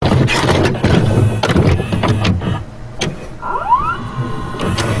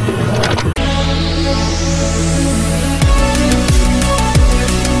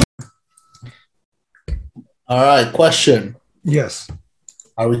All right, question. Yes.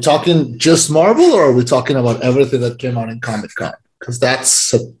 Are we talking just Marvel or are we talking about everything that came out in Comic Con? Because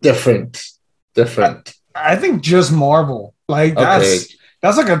that's a I, different. I think just Marvel. Like Okay.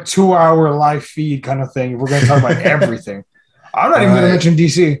 that's like a 2 hour live feed kind of thing. We're going to talk about everything. I'm not All even going to right. mention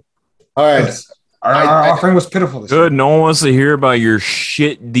DC. All right. It's our I offering was pitiful this Good. year. No one wants to hear about your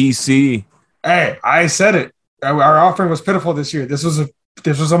shit DC. Hey, I said it. Our offering was pitiful this year. This was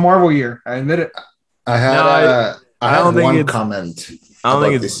a Marvel year. I admit it. I No, had I I had don't think one it's comment I don't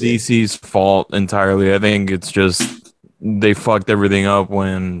think about it's DC. DC's fault entirely. I think it's just they fucked everything up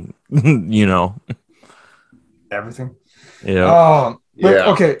when Everything. Yeah. But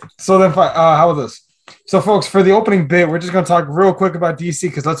Yeah. okay. So then, how about this? So, folks, for the opening bit, we're just going to talk real quick about DC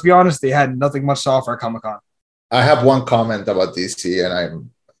because let's be honest, they had nothing much to offer at Comic Con. I have one comment about DC and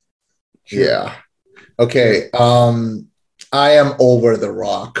I'm Sure. yeah. Okay. I am over The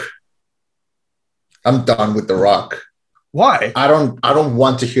Rock. I'm done with The Rock. Why? I don't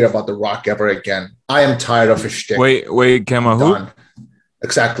want to hear about The Rock ever again. I am tired of his shtick. Wait, Chema, who? Done.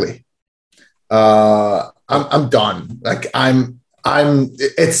 Exactly. I'm done. Like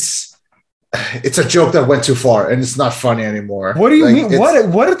it's a joke that went too far and it's not funny anymore. What do you Like, mean?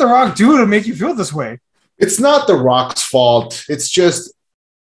 What did The Rock do to make you feel this way? it's not The Rock's fault. It's just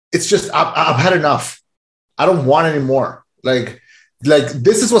I've had enough. I don't want any more. Like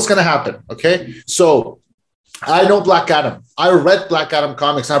this is what's gonna happen. Okay. So I know Black Adam. I read Black Adam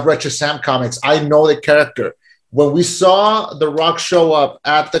comics. I've read Shazam comics. I know the character. When we saw The Rock show up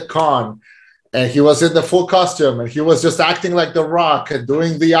at the con and he was in the full costume and he was just acting like The Rock and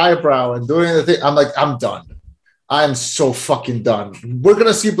doing the eyebrow and doing the thing, I'm like, I'm done. I'm so fucking done. We're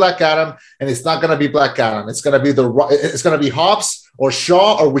gonna see Black Adam, and it's not gonna be Black Adam. It's gonna be it's gonna be Hobbs or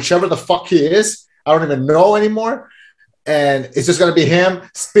Shaw or whichever the fuck he is. I don't even know anymore. And it's just gonna be him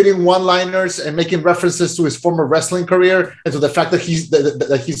spitting one-liners and making references to his former wrestling career and to the fact that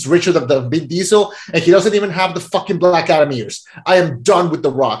he's richer than the Vin Diesel, and he doesn't even have the fucking Black Adam ears. I am done with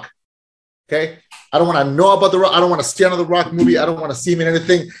The Rock. Okay. I don't want to know about The Rock. I don't want to see another Rock movie. I don't want to see him in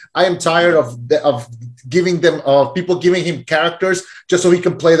anything. I am tired of giving them people giving him characters just so he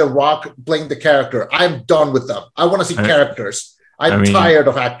can play The Rock playing the character. I'm done with them. I want to see characters. I'm tired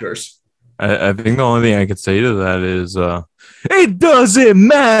of actors. I think the only thing I could say to that is it doesn't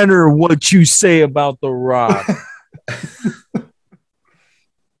matter what you say about The Rock.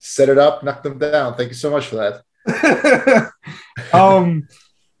 Set it up, knock them down. Thank you so much for that.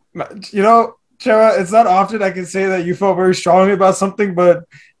 Chema, it's not often I can say that you felt very strongly about something, but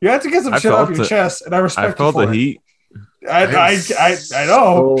you have to get some shit off your chest, and I respect you for it. I felt the heat. I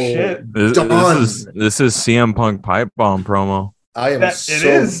know. Shit. This is CM Punk pipe bomb promo. I am It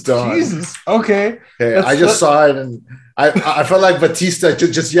is done. Jesus. Okay. I just saw it and I felt like Batista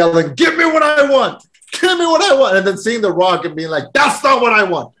just yelling, "Give me what I want! Give me what I want!" And then seeing The Rock and being like, "That's not what I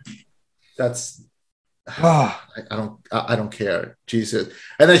want." That's I don't care. Jesus.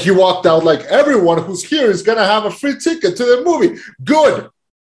 And then he walked out like, everyone who's here is gonna have a free ticket to the movie. Good.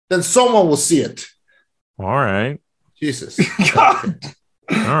 Then someone will see it. All right. Jesus. God.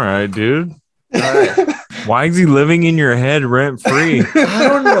 All right, dude. All right. Why is he living in your head rent free? I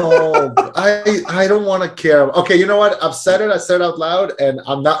don't know. I don't want to care. Okay, you know what? I've said it. I said it out loud, and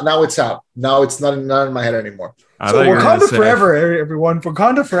I'm not. Now it's out. Now it's not in my head anymore. So Wakanda forever, everyone.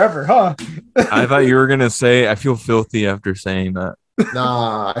 Wakanda forever, huh? I thought you were gonna say I feel filthy after saying that.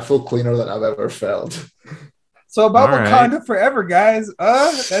 Nah, I feel cleaner than I've ever felt. So about Wakanda forever, guys.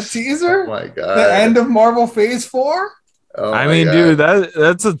 That teaser. Oh my god. The end of Marvel Phase 4. Oh I mean, dude,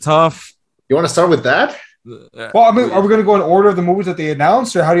 that's a tough. You want to start with that? Well, I mean, are we going to go in order of the movies that they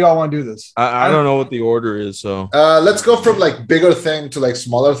announced, or how do y'all want to do this? I don't know what the order is, so let's go from like bigger thing to like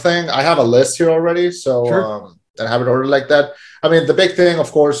smaller thing. I have a list here already, so Sure. and have it ordered like that. I mean, the big thing, of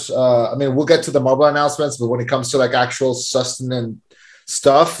course. I mean, we'll get to the Marvel announcements, but when it comes to like actual sustenance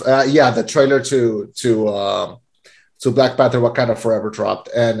stuff, the trailer to Black Panther: Wakanda Forever dropped,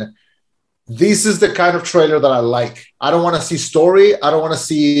 and this is the kind of trailer that I like. I don't want to see story. I don't want to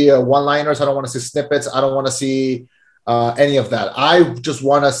see one-liners. I don't want to see snippets. I don't want to see any of that. I just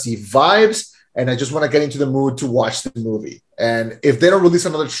want to see vibes, and I just want to get into the mood to watch the movie. And if they don't release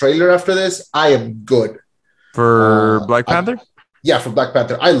another trailer after this, I am good. For Black Panther? For Black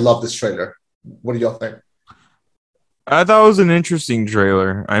Panther. I love this trailer. What do y'all think? I thought it was an interesting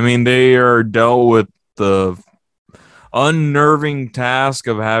trailer. I mean, they are dealt with the unnerving task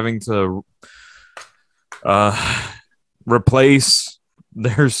of having to replace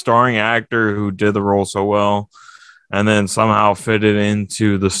their starring actor who did the role so well and then somehow fit it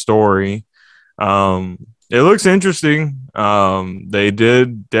into the story. It looks interesting. They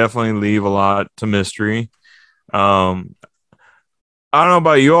did definitely leave a lot to mystery. Um, I don't know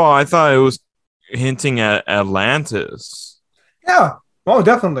about you all. I thought it was hinting at Atlantis. Yeah. Oh,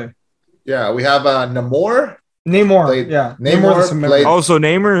 definitely. Yeah, we have Namor Namor. played. Yeah. Namor's Namor a played. member. Oh, so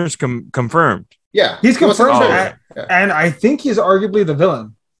Namor is confirmed. Yeah, He's he was in the confirmed, trailer. Yeah. and I think he's arguably the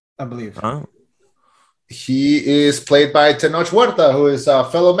villain, I believe. Huh? He is played by Tenoch Huerta, who is a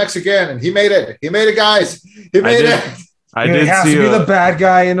fellow Mexican, and he made it. He made it, guys. He made it. I He did has see to be the bad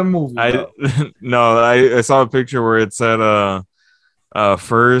guy in a movie. I saw a picture where it said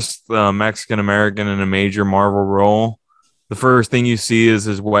first Mexican American in a major Marvel role. The first thing you see is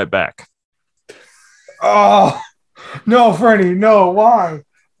his wet back. Oh no, Ferny, no, why?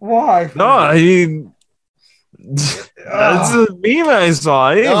 Why? No, that's a meme I saw.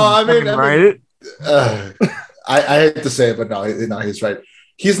 I didn't write it. I hate to say it, but no, he's right.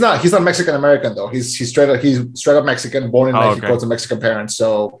 He's not Mexican American though. He's straight up Mexican, born in Mexico to Mexican parents.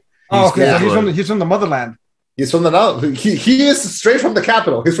 So he's from the motherland. He's from he is straight from the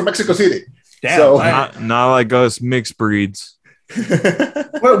capital. He's from Mexico City. Damn, so not like us mixed breeds.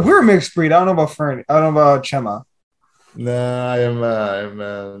 Well, we're a mixed breed. I don't know about Ferny. I don't know about Chema.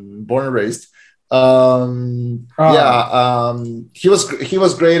 No, I'm born and raised. He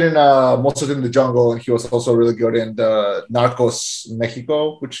was great in Monsters in the Jungle, and he was also really good in the Narcos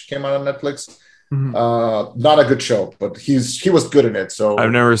Mexico, which came out on Netflix. Mm-hmm. Not a good show, but he was good in it. So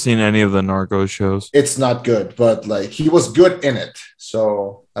I've never seen any of the Narcos shows. It's not good, but like he was good in it.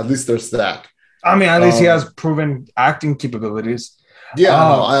 So at least there's that. I mean, at least he has proven acting capabilities.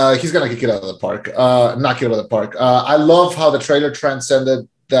 Yeah, he's gonna kick it out of the park. Knock it out of the park. I love how the trailer transcended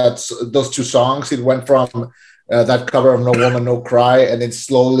those two songs. It went from that cover of No Woman, No Cry, and it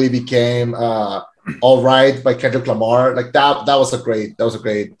slowly became All Right by Kendrick Lamar. Like that was a great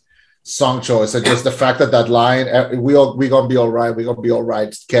song choice. And just the fact that line, we gonna be all right, we gonna be all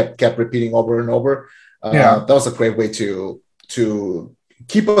right, kept repeating over and over. That was a great way to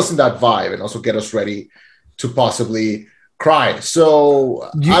keep us in that vibe and also get us ready to possibly cry. So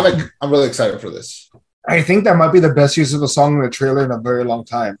I'm really excited for this. I think that might be the best use of a song in a trailer in a very long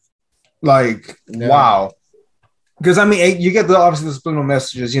time. Like, wow. Because I mean, you get obviously the subliminal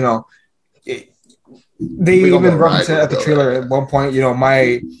messages. You know, they even reference it at the trailer at one point. You know,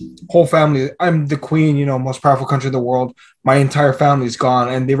 my whole family. I'm the queen. You know, most powerful country in the world. My entire family's gone,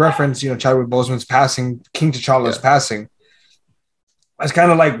 and they reference Chadwick Boseman's passing, King T'Challa's passing. It's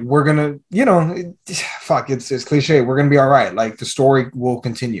kind of like we're gonna, it's cliche. We're gonna be all right. Like the story will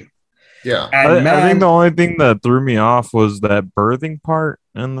continue. Yeah, and I think the only thing that threw me off was that birthing part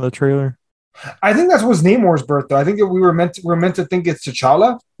in the trailer. I think that was Namor's birth, though. I think that we're meant to think it's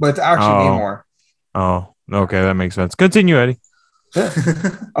T'Challa, but it's actually Namor. Oh, okay, that makes sense. Continue, Eddie.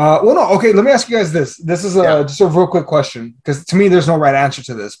 Well, no, okay. Let me ask you guys this. This is just a real quick question, because to me, there's no right answer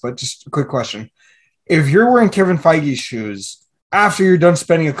to this, but just a quick question. If you're wearing Kevin Feige's shoes after you're done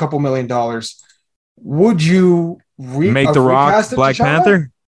spending a couple $1 million, would you make The Rock Black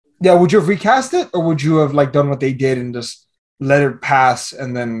Panther? Yeah, would you have recast it, or would you have done what they did and just let it pass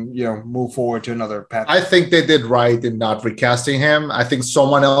and then move forward to another Panther? I think they did right in not recasting him. I think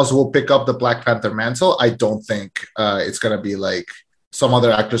someone else will pick up the Black Panther mantle. I don't think it's gonna be like some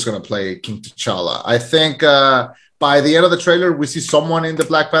other actor's gonna play King T'Challa. I think by the end of the trailer, we see someone in the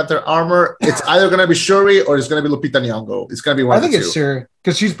Black Panther armor. It's either gonna be Shuri or it's gonna be Lupita Nyong'o. It's gonna be one. I think it's Shuri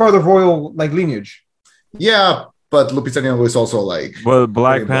because she's part of the royal lineage. Yeah. But Lupita Nyong'o is also But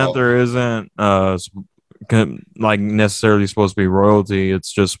Black Panther isn't necessarily supposed to be royalty.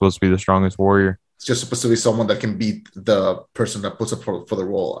 It's just supposed to be the strongest warrior. It's just supposed to be someone that can beat the person that puts up for the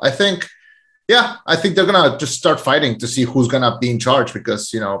role. I think they're gonna just start fighting to see who's gonna be in charge because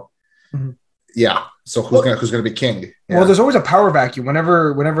So who's gonna be king? Yeah. Well, there's always a power vacuum.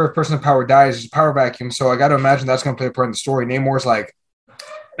 Whenever a person of power dies, there's a power vacuum. So I got to imagine that's gonna play a part in the story. Namor's like,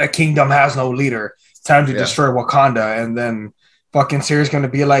 that kingdom has no leader. Time to destroy Wakanda, and then fucking Siri's gonna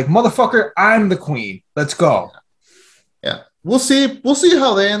be like, motherfucker, I'm the queen. Let's go. Yeah, we'll see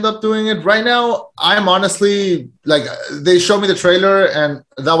how they end up doing it. Right now, I'm honestly they showed me the trailer, and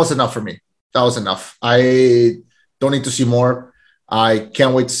that was enough for me. That was enough. I don't need to see more. I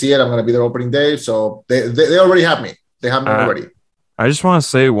can't wait to see it. I'm gonna be there opening day, so they already have me. They have me already. I just want to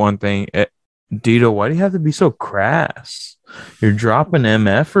say one thing, Dito. Why do you have to be so crass? You're dropping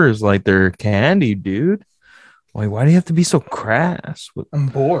MFers like they're candy, dude. Why do you have to be so crass? I'm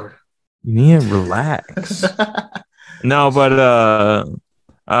bored. You need to relax. No, but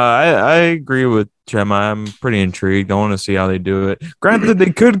I agree with Chema. I'm pretty intrigued. I want to see how they do it. Granted,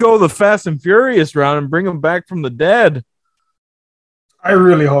 they could go the Fast and Furious route and bring them back from the dead. I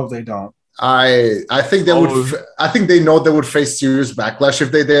really hope they don't. I think they would. I think they know they would face serious backlash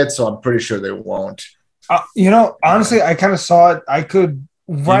if they did. So I'm pretty sure they won't. Honestly, I kind of saw it. I could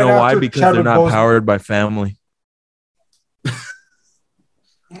right you know why? after Because they're Chadwick not Boseman. powered by family.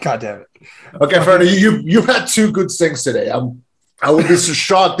 God damn it. Okay, Ferny, you had two good things today. I would be so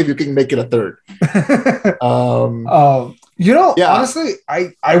shocked if you can make it a third. Yeah. Honestly,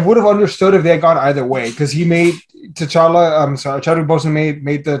 I would have understood if they had gone either way because he made T'Challa. Chadwick Boseman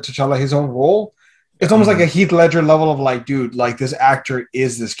made the T'Challa his own role. It's almost like a Heath Ledger level of like, dude, like this actor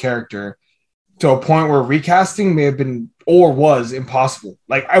is this character to a point where recasting may have been or was impossible.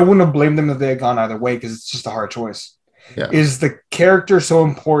 Like I wouldn't have blamed them if they had gone either way because it's just a hard choice. Yeah. Is the character so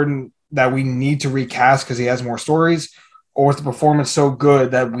important that we need to recast because he has more stories, or is the performance so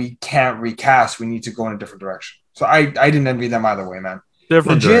good that we can't recast? We need to go in a different direction. So I didn't envy them either way, man.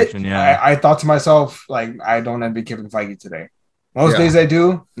 Different direction, yeah. I thought to myself, like, I don't envy Kevin Feige today. Most days I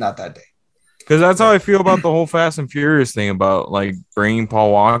do, not that day. Because that's how I feel about the whole Fast and Furious thing about like bringing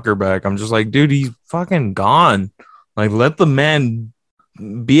Paul Walker back. I'm just like, dude, he's fucking gone. Like, let the man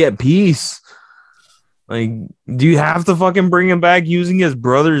be at peace. Like, do you have to fucking bring him back using his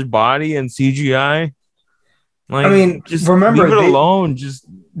brother's body and CGI? Like, I mean, just remember, leave it alone. Just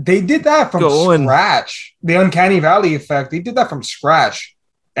they did that from scratch. The Uncanny Valley effect, they did that from scratch.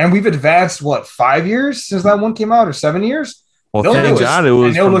 And we've advanced, 5 years since that one came out, or 7 years? Well, thank God it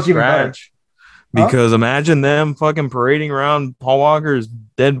was from scratch. Huh? Because imagine them fucking parading around Paul Walker's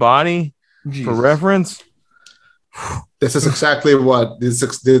dead body for reference. This is exactly what Kevin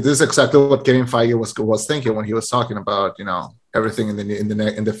Feige was thinking when he was talking about everything in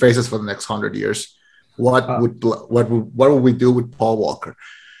the phases for the next 100 years. What would we do with Paul Walker?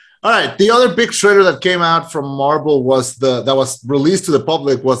 All right, the other big trailer that came out from Marvel that was released to the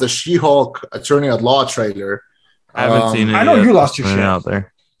public was the She-Hulk Attorney at Law trailer. I haven't seen it. I know you lost your shit out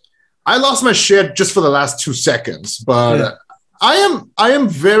there. I lost my shit just for the last 2 seconds, but I am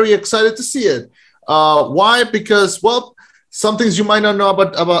very excited to see it. Why? Because, some things you might not know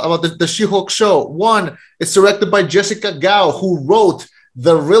about the She-Hulk show. One, it's directed by Jessica Gao, who wrote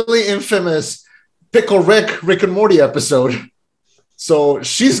the really infamous Pickle Rick and Morty episode. So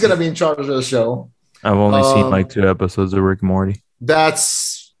she's going to be in charge of the show. I've only seen like 2 episodes of Rick and Morty.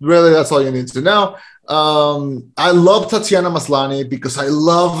 That's all you need to know. I love Tatiana Maslany because I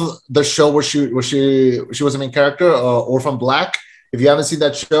love the show where she was a main character, Orphan Black. If you haven't seen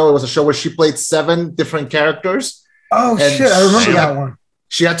that show, it was a show where she played 7 different characters. Oh shit! I remember that one.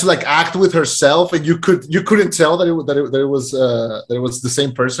 She had to like act with herself, and you couldn't tell that it was the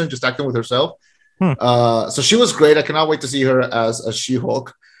same person just acting with herself. So she was great. I cannot wait to see her as a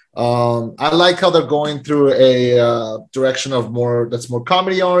She-Hulk. I like how they're going through a direction of that's more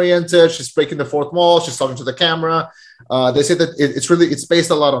comedy oriented. She's breaking the fourth wall. She's talking to the camera. They say that it's based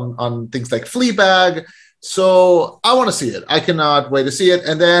a lot on things like Fleabag. So I want to see it. I cannot wait to see it.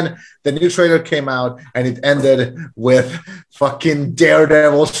 And then the new trailer came out, and it ended with fucking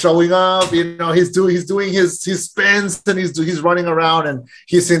Daredevil showing up. He's doing his spins, and he's running around, and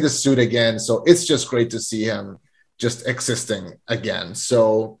he's in the suit again. So it's just great to see him just existing again.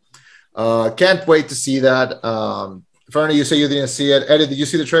 So can't wait to see that. Ferny, you say you didn't see it. Eddie, did you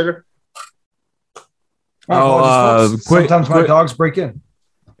see the trailer? Sometimes my dogs break in.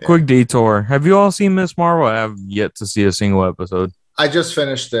 Quick detour. Have you all seen Miss Marvel? I have yet to see a single episode. I just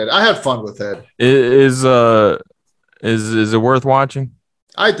finished it. I had fun with it. Is it worth watching?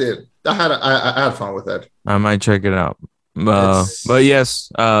 I did. I had fun with it. I might check it out. But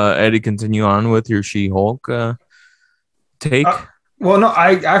yes, Eddie, continue on with your She-Hulk take. Well, no,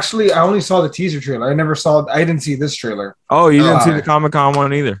 I only saw the teaser trailer. I didn't see this trailer. Oh, you didn't see the Comic-Con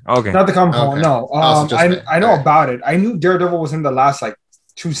one either? Okay. Not the Comic-Con one, no. I know about it. I knew Daredevil was in the last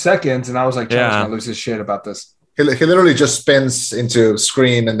 2 seconds, and I was like, Chema's gonna lose his shit about this. He literally just spins into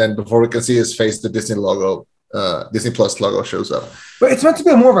screen, and then before we can see his face, the Disney logo, Disney Plus logo shows up. But it's meant to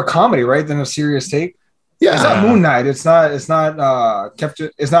be more of a comedy, right, than a serious take. Yeah, it's not Moon Knight. It's not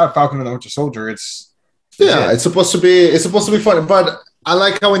Falcon and the Winter Soldier. It's supposed to be fun, but I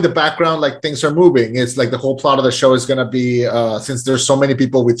like how in the background things are moving. It's like the whole plot of the show is gonna be since there's so many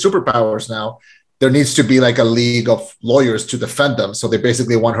people with superpowers now, there needs to be a league of lawyers to defend them. So they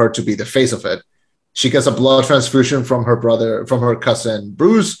basically want her to be the face of it. She gets a blood transfusion from her cousin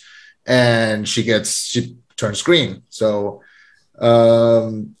Bruce, and she turns green. So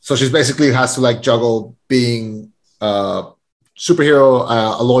she basically has to juggle being a superhero,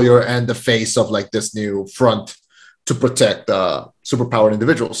 a lawyer, and the face of this new front to protect superpowered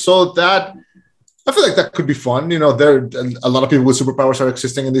individuals. So that I feel like that could be fun. There a lot of people with superpowers are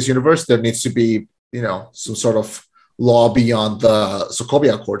existing in this universe. There needs to be some sort of law beyond the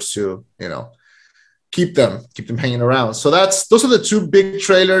Sokovia Accords to keep them hanging around. So those are the two big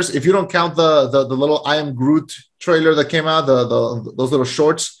trailers. If you don't count the little I Am Groot trailer that came out, those little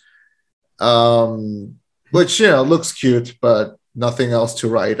shorts, which looks cute, but nothing else to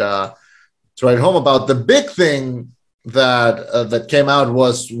write home about. The big thing that came out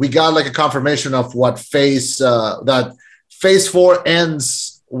was we got like a confirmation of what phase 4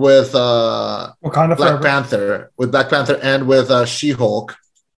 ends with Black Panther and with She-Hulk.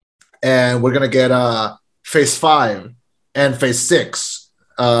 And we're gonna get phase 5 and phase 6,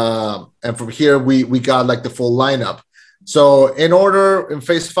 and from here we got like the full lineup. So in order, in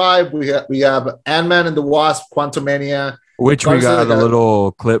phase 5 we have Ant-Man and the Wasp, Quantumania, which we got a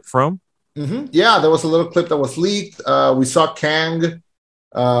little clip from. Mm-hmm. Yeah, there was a little clip that was leaked. We saw Kang,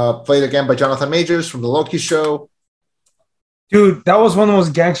 played again by Jonathan Majors from the Loki show. Dude, that was one of the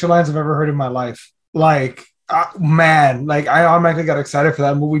most gangster lines I've ever heard in my life. Like. Man, like I automatically got excited for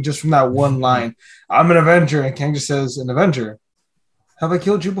that movie just from that one line. I'm an Avenger, and Kang just says, "An Avenger? Have I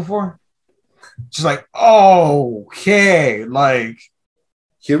killed you before?" Just like, oh, okay, like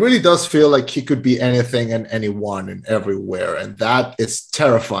he really does feel like he could be anything and anyone and everywhere, and that is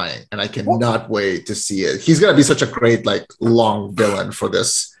terrifying. And I cannot wait to see it. He's gonna be such a great like long villain for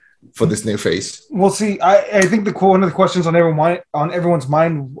this new phase. We'll see. I think one of the questions on everyone's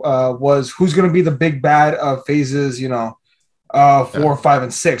mind was who's going to be the big bad of phases, 4, 5,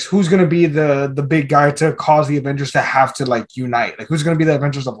 and 6. Who's going to be the big guy to cause the Avengers to have to like unite? Like who's going to be the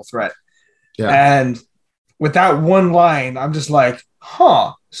Avengers level threat? Yeah. And with that one line, I'm just like,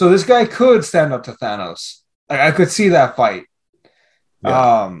 huh. So this guy could stand up to Thanos. Like I could see that fight.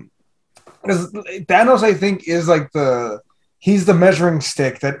 Yeah. Because Thanos, I think, is like he's the measuring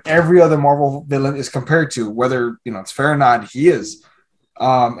stick that every other Marvel villain is compared to, whether it's fair or not. He is,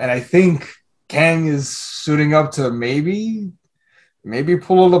 and I think Kang is suiting up to maybe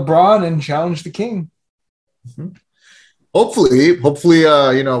pull a LeBron and challenge the King. Mm-hmm. Hopefully,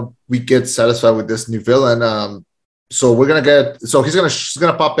 we get satisfied with this new villain. So we're gonna get. So she's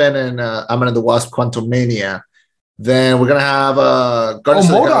gonna pop in Ant-Man and the Wasp: Quantumania. Then we're gonna have Guardians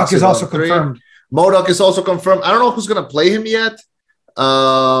of the Galaxy is also confirmed. MODOK is also confirmed. I don't know who's gonna play him yet.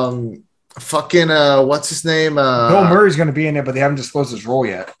 What's his name? Bill Murray's gonna be in it, but they haven't disclosed his role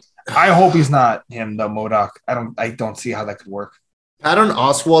yet. I hope he's not him, the MODOK. I don't see how that could work. Patton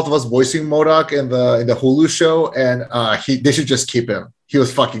Oswalt was voicing MODOK in the Hulu show, and they should just keep him. He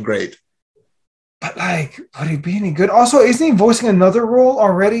was fucking great. But like, would he be any good? Also, isn't he voicing another role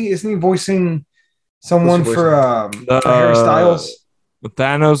already? Isn't he voicing someone for Harry Styles?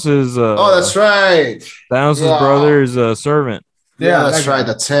 Thanos is. That's right. Thanos' brother's servant. Yeah, that's right.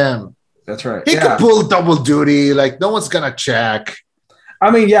 That's him. That's right. He could pull double duty. Like no one's gonna check.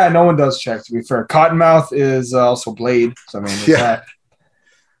 I mean, yeah, no one does check. To be fair, Cottonmouth is also Blade. So I mean, that.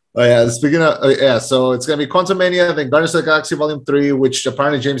 Oh yeah. Speaking of, so it's gonna be Quantumania, then Guardians of the Galaxy Volume 3, which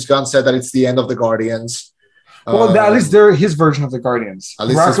apparently James Gunn said that it's the end of the Guardians. Well, at least they're his version of the Guardians.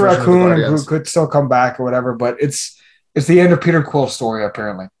 Rocket Raccoon and Groot could still come back or whatever, but it's the end of Peter Quill's story,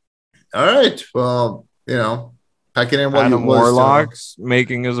 apparently. All right. Well, packing in what Adam Warlock's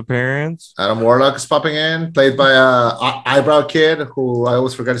making his appearance. Adam Warlock is popping in, played by eyebrow kid who I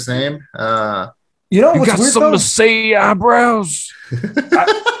always forget his name. You got weird, something to say, eyebrows.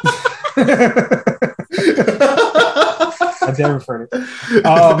 I never heard it.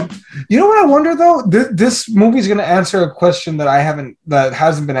 You know what I wonder though? This movie's going to answer a question that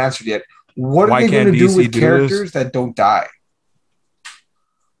hasn't been answered yet. What are they going to do with characters that don't die?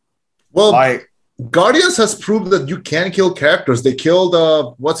 Well, Guardians has proved that you can kill characters. They killed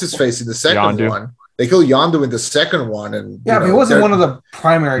what's his face in the second one. They killed Yondu in the second one, and but he wasn't one of the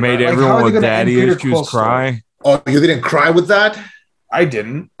primary. Made everyone with daddy issues cry. Oh, you didn't cry with that? I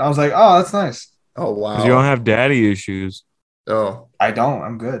didn't. I was like, oh, that's nice. Oh wow. You don't have daddy issues. Oh, I don't.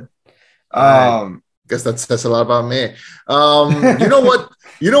 I'm good. Guess that says a lot about me. You know what?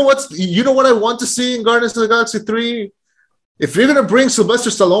 You know what I want to see in Guardians of the Galaxy 3? If you're gonna bring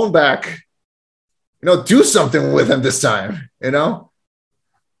Sylvester Stallone back, do something with him this time.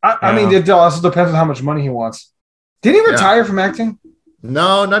 I mean, it also depends on how much money he wants. Did he retire from acting?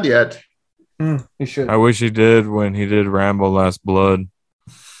 No, not yet. He should. I wish he did when he did Rambo: Last Blood.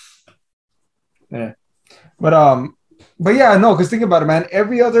 Yeah, but yeah, no, because think about it, man.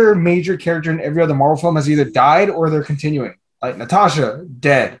 Every other major character in every other Marvel film has either died or they're continuing. Like Natasha,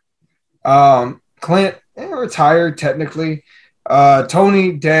 dead. Clint, retired technically.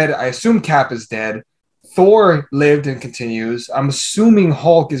 Tony, dead. I assume Cap is dead. Thor lived and continues. I'm assuming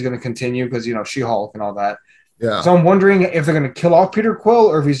Hulk is going to continue because, She-Hulk and all that. Yeah. So I'm wondering if they're going to kill off Peter Quill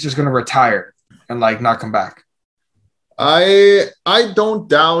or if he's just going to retire and, not come back. I don't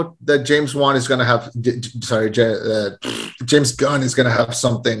doubt that James Wan is going to have. James Gunn is going to have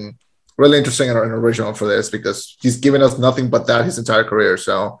something really interesting and original for this because he's given us nothing but that his entire career.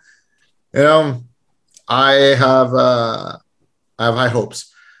 So, I have high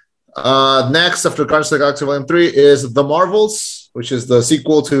hopes. Next, after Guardians of the Galaxy Volume 3 is The Marvels, which is the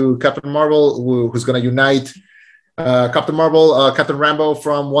sequel to Captain Marvel, who's going to unite Captain Marvel, Captain Rambo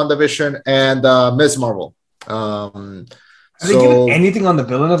from WandaVision, and Ms. Marvel. Have they given anything on the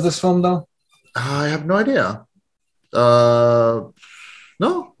villain of this film, though? I have no idea. No,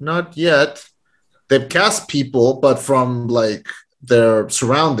 not yet. They've cast people, but from like their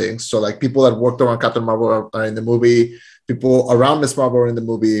surroundings. So like people that worked around Captain Marvel are in the movie, people around Miss Marvel are in the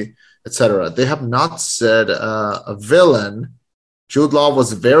movie, etc. They have not said a villain. Jude Law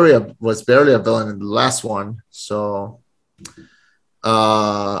was barely a villain in the last one. So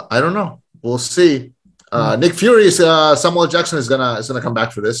I don't know. We'll see. Nick Fury's Samuel Jackson is gonna come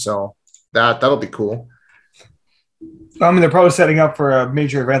back for this, so that'll be cool. I mean, they're probably setting up for a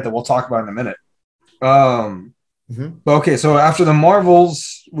major event that we'll talk about in a minute. But okay, so after the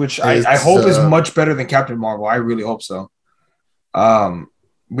Marvels, which I hope is much better than Captain Marvel, I really hope so.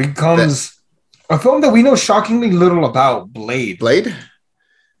 Becomes a film that we know shockingly little about, Blade.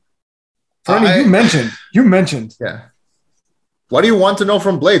 Ferny, you mentioned. Yeah. What do you want to know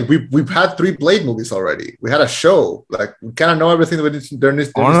from Blade? We've had 3 Blade movies already. We had a show. Like we kind of know everything that we need. I don't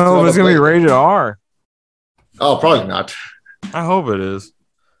know if it's gonna be rated R. Oh, probably not. I hope it is.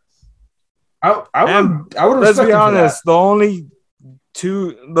 I would. Let's be honest. The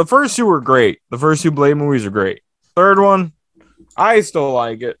first 2 were great. The first 2 Blade movies are great. Third one, I still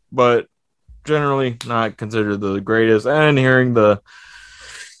like it, but generally not considered the greatest. And hearing the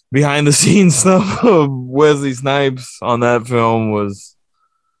behind the scenes stuff of Wesley Snipes on that film was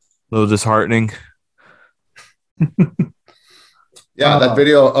a little disheartening. Yeah, that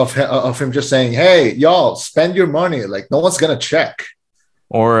video of him just saying, "Hey, y'all, spend your money. Like no one's gonna check."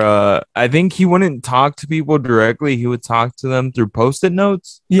 Or I think he wouldn't talk to people directly. He would talk to them through Post-it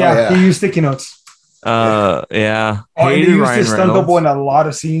notes. Yeah, he used sticky notes. Yeah. Hated he used his stunt double in a lot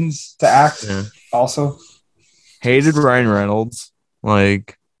of scenes to act. Yeah. Also, hated Ryan Reynolds.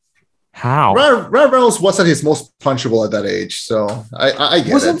 Like, how? Ryan Reynolds wasn't his most punchable at that age, so I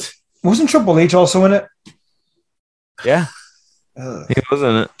get it. Wasn't Triple H also in it? Yeah, he was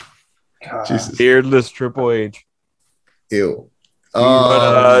in it. Jesus. Beardless Triple H. Ew.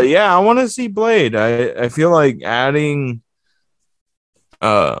 But yeah, I want to see Blade. I feel like adding,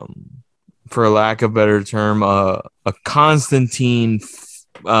 for lack of a better term, a Constantine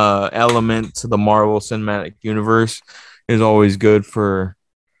element to the Marvel Cinematic Universe is always good for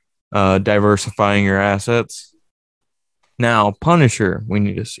diversifying your assets. Now, Punisher, we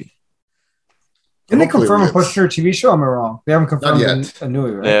need to see. Didn't they confirm a Punisher TV show? Am I wrong? They haven't confirmed a new,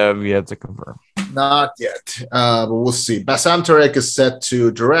 right? They have yet to confirm. Not yet, but we'll see. Bassam Tarek is set to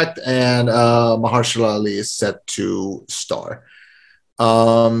direct, and Mahershala Ali is set to star.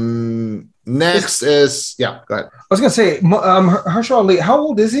 Next is go ahead. I was gonna say, Mahershala Ali. How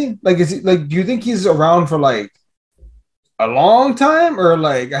old is he? Like, is he like? Do you think he's around for like a long time, or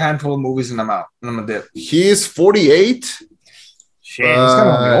like a handful of movies and I'm out and I'm a dip? He's 48. Shit, he's kind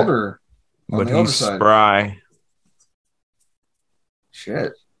of on the older. But he's spry.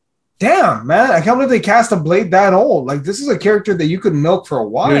 Shit. Damn, man. I can't believe they cast a Blade that old. Like, this is a character that you could milk for a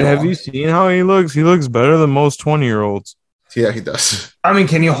while. Dude, have you seen how he looks? He looks better than most 20-year-olds. Yeah, he does. I mean,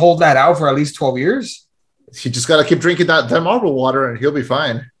 can you hold that out for at least 12 years? He just got to keep drinking that Marble water and he'll be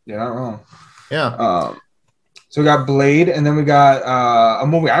fine. Yeah, I don't know. Yeah. So we got Blade, and then we got a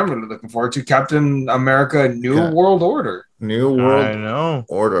movie I'm really looking forward to, Captain America New World Order. New World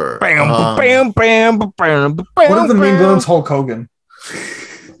Order. Bam, bam, bam, bam, bam. What if the main villain's Hulk Hogan?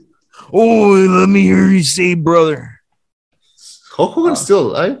 Oh, let me hear you say, brother. Hulk Hogan's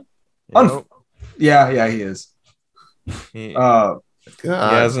still alive? Yeah, he is. He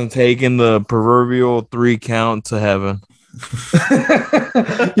hasn't taken the proverbial 3 count to heaven.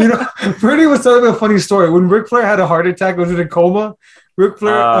 You know, Ferny was telling me a funny story. When Ric Flair had a heart attack, was it a coma? Ric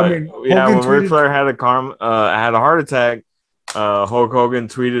Flair, when Ric Flair had a heart attack, Hulk Hogan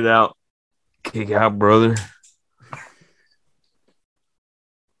tweeted out, "Kick out, brother."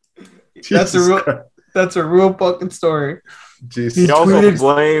 That's a real fucking story. He also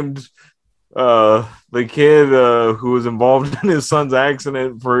blamed the kid who was involved in his son's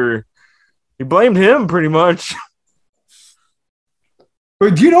accident he blamed him pretty much.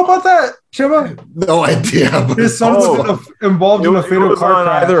 Wait, do you know about that, Chema? No idea. His son was involved in a fatal car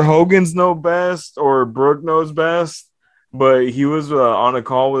crash. Either Hogan's Know Best or Brooke Knows Best, but he was on a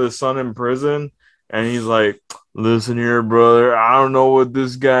call with his son in prison, and he's like, listen here, brother. I don't know what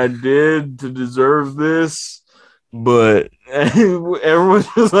this guy did to deserve this, but everyone's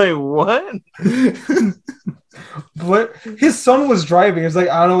just like, what? What? His son was driving. It's like,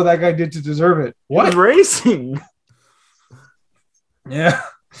 I don't know what that guy did to deserve it. He was What? racing. Yeah.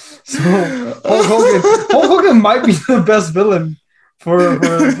 So Hulk Hogan might be the best villain for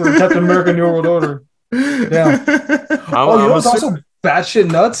Captain America New World Order. Yeah. Oh, you know what's also batshit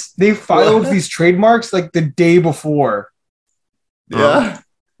nuts? They filed these trademarks like the day before. Yeah.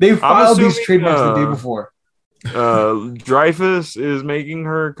 They filed these trademarks the day before. Dreyfus is making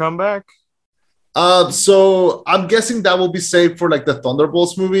her comeback. So I'm guessing that will be saved for like the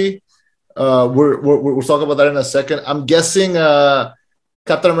Thunderbolts movie. We'll talk about that in a second. I'm guessing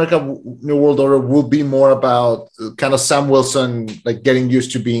Captain America New World Order will be more about kind of Sam Wilson like getting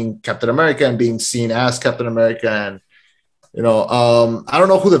used to being Captain America and being seen as Captain America. And I don't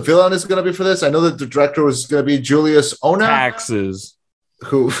know who the villain is going to be for this. I know that the director was going to be Julius Ona. Taxes.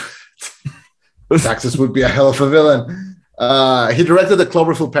 Who Taxes would be a hell of a villain. He directed the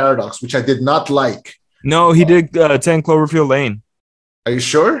Cloverfield Paradox, which I did not like. No, he did 10 Cloverfield Lane. Are you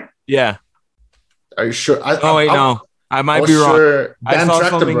sure? Yeah. Are you sure? No. I might be wrong. Sure. I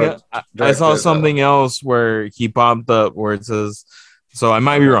saw something else where he popped up where it says, so I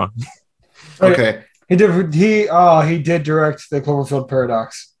might be wrong. Okay. He did direct the Cloverfield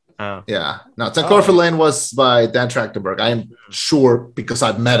Paradox. Oh. Yeah. No, Cloverfield Lane was by Dan Trachtenberg. I'm sure because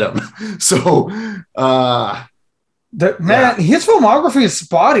I've met him. So, his filmography is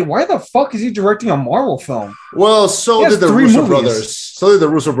spotty. Why the fuck is he directing a Marvel film? Well, so did the Russo brothers. So did the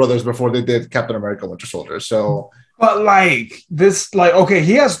Russo brothers before they did Captain America: Winter Soldier. So, but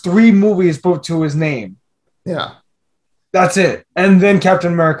he has 3 movies put to his name. Yeah, that's it. And then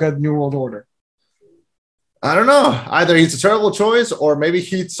Captain America: New World Order. I don't know. Either he's a terrible choice, or maybe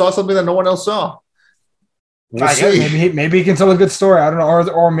he saw something that no one else saw. We'll see. Maybe he can tell a good story. I don't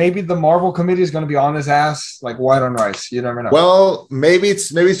know, or maybe the Marvel committee is going to be on his ass like white on rice. You never know. Well, maybe it's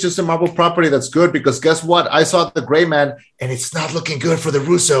just a Marvel property that's good because guess what? I saw The Gray Man and it's not looking good for the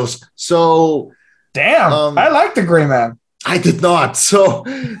Russos. So, damn, I like The Gray Man. I did not. So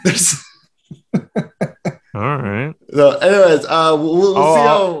there's. All right. So, anyways, we'll see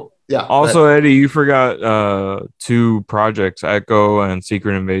how. Yeah. Also, Eddie, you forgot 2 projects: Echo and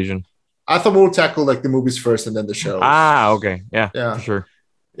Secret Invasion. I thought we'll tackle like the movies first and then the shows. Okay. Yeah, for sure.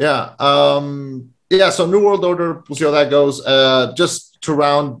 Yeah. So New World Order, we'll see how that goes. Just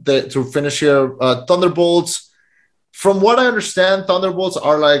to finish here, Thunderbolts. From what I understand, Thunderbolts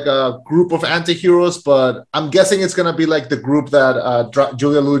are like a group of anti-heroes, but I'm guessing it's going to be like the group that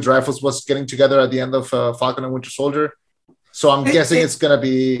Julia Louis-Dreyfus was getting together at the end of Falcon and Winter Soldier. So I'm guessing it's going to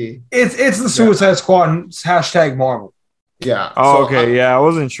be... It's the Suicide Squad and #Marvel. Yeah. Oh, okay. I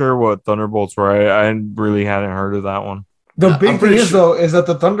wasn't sure what Thunderbolts were. I really hadn't heard of that one. The big thing is that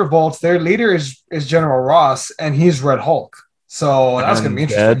the Thunderbolts, their leader is General Ross, and he's Red Hulk. So that's going to be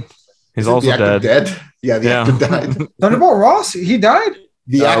interesting. He's also dead. Yeah, the actor died. Thunderbolt Ross, he died?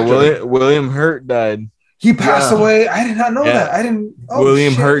 The actor. William Hurt died. He passed away. I did not know that. I didn't.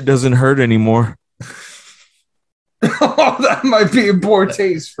 William Hurt doesn't hurt anymore. That might be in poor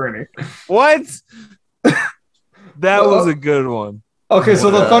taste, Ferny. What? That was a good one. Okay,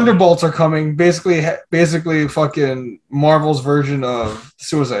 so the Thunderbolts are coming. Basically, fucking Marvel's version of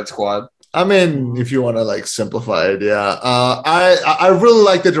Suicide Squad. I mean, if you want to like simplify it, yeah. I really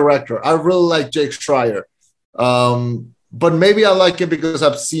like the director. I really like Jake Schreier. But maybe I like him because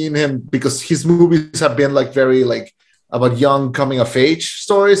I've seen him because his movies have been like very like about young coming of age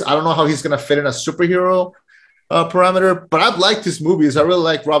stories. I don't know how he's gonna fit in a superhero parameter, but I've liked his movies. I really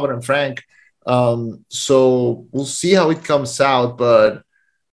like Robert and Frank. So we'll see how it comes out, but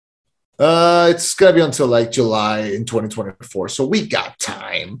it's gonna be until like July in 2024. So we got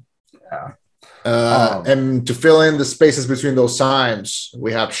time. Yeah. And to fill in the spaces between those times,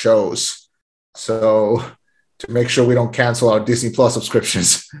 we have shows. So to make sure we don't cancel our Disney Plus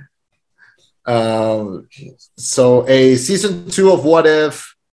subscriptions. So a season 2 of What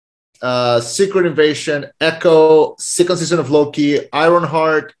If, Secret Invasion, Echo, second season of Loki,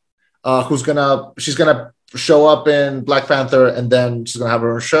 Ironheart, she's gonna show up in Black Panther, and then she's gonna have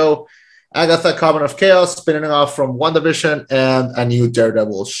her own show. Agatha, Carbon of Chaos, spinning off from WandaVision, and a new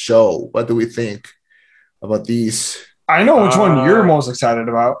Daredevil show. What do we think about these? I know which one you're most excited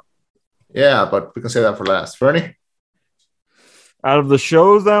about. Yeah, but we can say that for last. Ferny? Out of the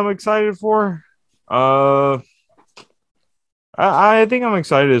shows that I'm excited for, I think I'm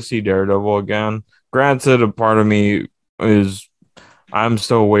excited to see Daredevil again. Granted, a part of me is I'm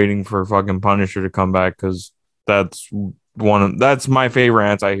still waiting for fucking Punisher to come back because that's my favorite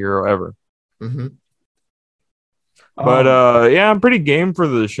anti-hero ever. Mm-hmm. But yeah, I'm pretty game for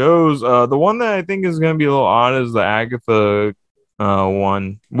the shows. The one that I think is gonna be a little odd is the Agatha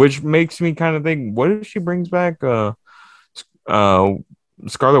one, which makes me kind of think, what if she brings back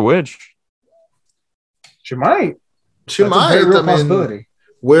Scarlet Witch? She might. She That's might. a very real possibility.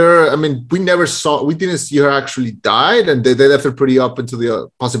 We never saw, we didn't see her actually died, and they left her pretty up into the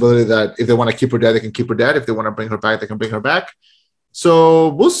possibility that if they want to keep her dead, they can keep her dead. If they want to bring her back, they can bring her back. So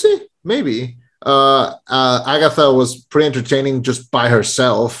we'll see. Maybe. Agatha was pretty entertaining just by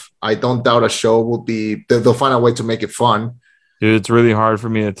herself. I don't doubt a show will be, they'll find a way to make it fun. Dude, it's really hard for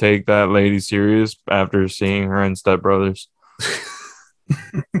me to take that lady serious after seeing her in Step Brothers.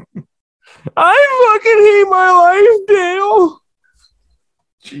 I fucking hate my life, Dale.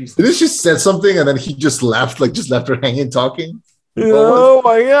 Jeez. Didn't she said something and then he just left her hanging talking? Oh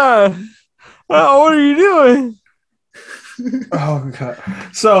my god. Oh, what are you doing? Oh god.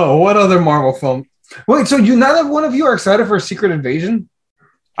 So what other Marvel film? Wait, so neither one of you are excited for Secret Invasion?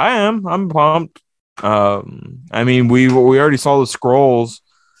 I am. I'm pumped. I mean, we already saw the scrolls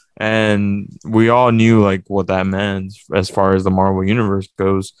and we all knew like what that meant as far as the Marvel universe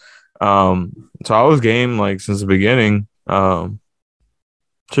goes. So I was game like since the beginning.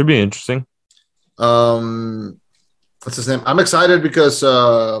 Should be interesting. What's his name? I'm excited because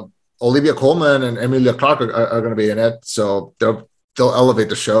Olivia Colman and Emilia Clarke are going to be in it, so they'll elevate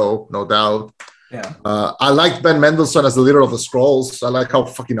the show, no doubt. Yeah. I liked Ben Mendelsohn as the leader of the Skrulls. I like how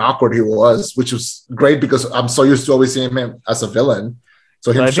fucking awkward he was, which was great because I'm so used to always seeing him as a villain.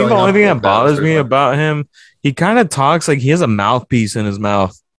 So I think the only thing that bothers me about him, he kind of talks like he has a mouthpiece in his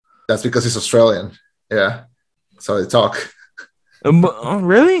mouth. That's because he's Australian. Yeah, that's how they talk.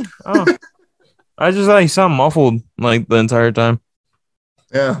 Really? Oh, I just thought he sounded muffled like the entire time.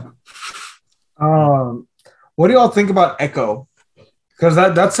 Yeah. What do y'all think about Echo? Because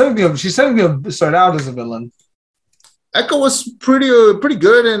that's she's setting to start out as a villain. Echo was pretty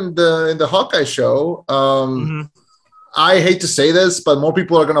good in the Hawkeye show. I hate to say this, but more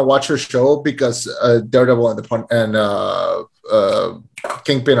people are gonna watch her show because Daredevil and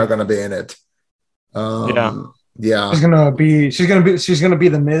Kingpin are gonna be in it. Yeah. She's gonna be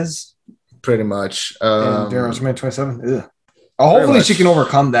the Miz. Pretty much. Daryl's May 27. Hopefully she can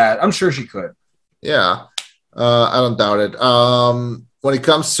overcome that. I'm sure she could. Yeah. I don't doubt it. When it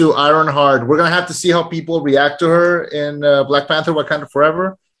comes to Ironheart, we're gonna have to see how people react to her in Black Panther: Wakanda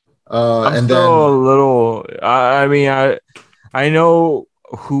Forever. I'm still a little. I mean, I know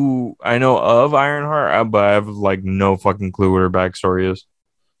of Ironheart, but I have like no fucking clue what her backstory is.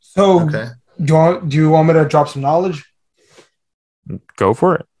 So, okay. Do you want me to drop some knowledge? Go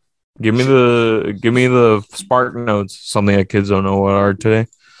for it. Give me the spark notes. Something that kids don't know what are today.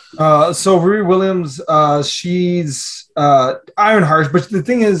 So Riri Williams, she's Ironheart, but the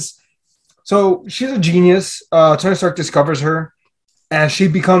thing is, so she's a genius. Tony Stark discovers her, and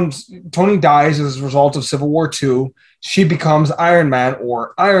Tony dies as a result of Civil War II. She becomes Iron Man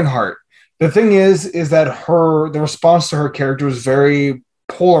or Ironheart. The thing is that the response to her character was very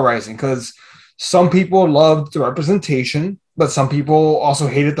polarizing because some people loved the representation, but some people also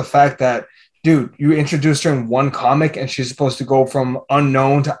hated the fact that, dude, you introduced her in one comic and she's supposed to go from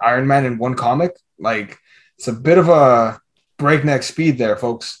unknown to Iron Man in one comic. Like, it's a bit of a breakneck speed there,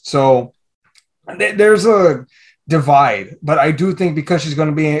 folks. So there's a divide, but I do think because she's going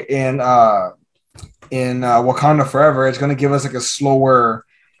to be in Wakanda Forever, it's going to give us like a slower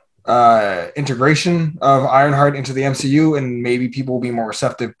integration of Ironheart into the MCU, and maybe people will be more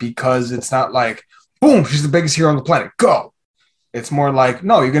receptive because it's not like, boom, she's the biggest hero on the planet, go. It's more like,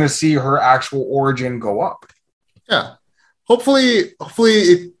 no, you're going to see her actual origin go up. Yeah. Hopefully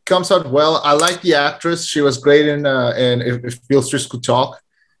it comes out well. I like the actress. She was great in If Beale Street Could Talk.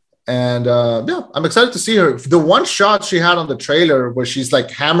 And yeah, I'm excited to see her. The one shot she had on the trailer where she's like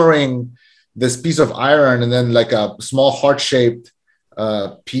hammering this piece of iron and then like a small heart-shaped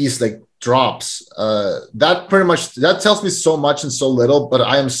piece like drops. That tells me so much and so little, but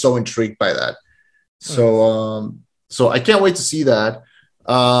I am so intrigued by that. So I can't wait to see that.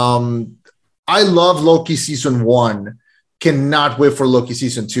 I love Loki season 1. Cannot wait for Loki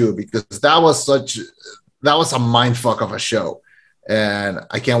season 2 because that was a mindfuck of a show, and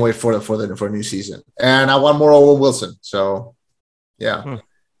I can't wait for a new season. And I want more Owen Wilson. So yeah,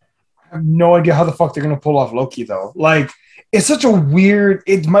 I have no idea how the fuck they're gonna pull off Loki though. Like, it's such a weird.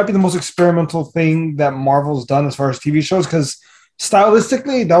 It might be the most experimental thing that Marvel's done as far as TV shows because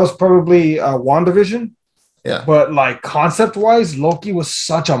stylistically that was probably WandaVision. Yeah. But like concept wise, Loki was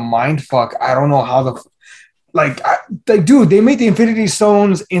such a mind fuck. I don't know how they made the Infinity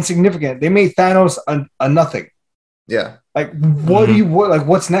Stones insignificant. They made Thanos a nothing. Yeah. Like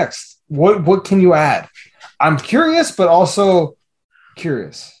what's next? What can you add? I'm curious, but also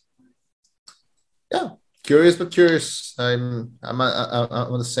curious. Yeah, curious but curious. I'm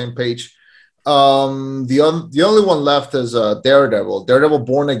on the same page. The only one left is Daredevil. Daredevil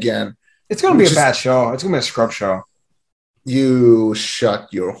Born Again. It's gonna be a bad show. It's gonna be a scrub show. You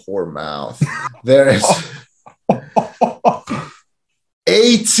shut your whore mouth. There's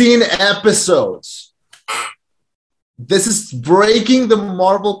 18 episodes. This is breaking the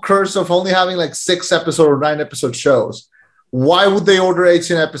Marvel curse of only having like 6 episode or 9 episode shows. Why would they order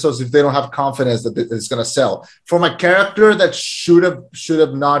 18 episodes if they don't have confidence that it's going to sell? From a character that should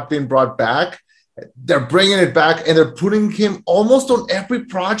have not been brought back, they're bringing it back and they're putting him almost on every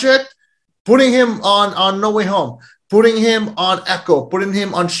project, putting him on No Way Home, putting him on Echo, putting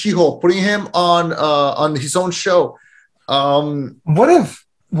him on She-Hulk, putting him on his own show. What if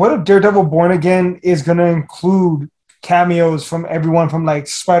Daredevil Born Again is going to include cameos from everyone from like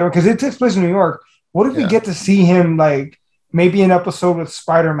Spider, because it takes place in New York. What if we get to see him like maybe an episode with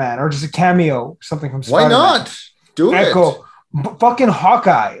Spider-Man or just a cameo, something from Spider-Man? Why not? Do Echo, fucking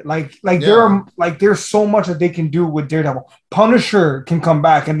Hawkeye. There's so much that they can do with Daredevil. Punisher can come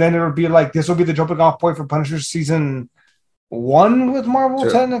back, and then it'll be like this will be the jumping off point for Punisher season 1 with Marvel,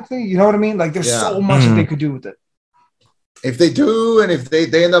 technically. You know what I mean? Like there's so much that they could do with it. If they do, and if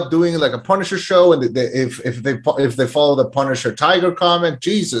they end up doing like a Punisher show, and if they follow the Punisher Tiger comic,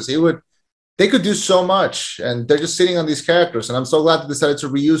 Jesus, they could do so much, and they're just sitting on these characters, and I'm so glad they decided to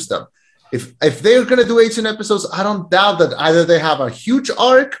reuse them. If they're gonna do 18 episodes, I don't doubt that either they have a huge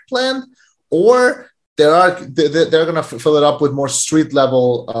arc planned, or they're gonna fill it up with more street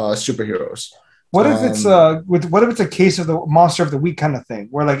level superheroes. What if it's what if it's a case of the monster of the week kind of thing,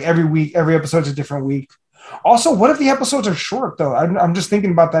 where like every week, every episode's a different week? Also, what if the episodes are short, though? I'm just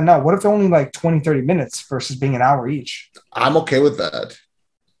thinking about that now. What if they're only like 20, 30 minutes versus being an hour each? I'm okay with that.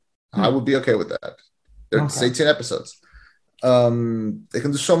 I would be okay with that. There's 18 episodes. They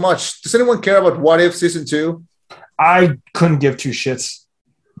can do so much. Does anyone care about What If Season 2? I couldn't give 2 shits.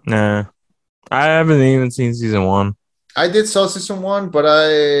 Nah. I haven't even seen Season 1. I did saw Season 1, but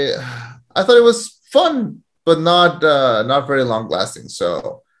I thought it was fun, but not very long-lasting.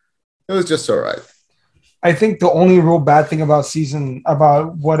 So it was just all right. I think the only real bad thing about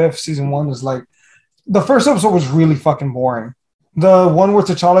What If Season 1 is like the first episode was really fucking boring. The one where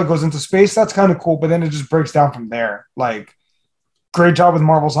T'Challa goes into space, that's kind of cool, but then it just breaks down from there. Like, great job with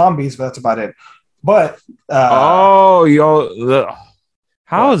Marvel Zombies, but that's about it. But how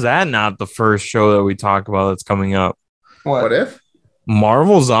is that not the first show that we talk about that's coming up? What if?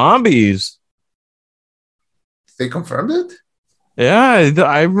 Marvel Zombies. They confirmed it? Yeah,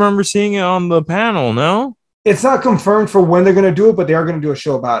 I remember seeing it on the panel, no? It's not confirmed for when they're going to do it, but they are going to do a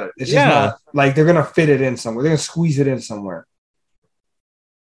show about it. It's just not like they're going to fit it in somewhere. They're going to squeeze it in somewhere.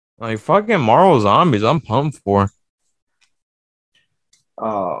 Like fucking Marvel Zombies, I'm pumped for.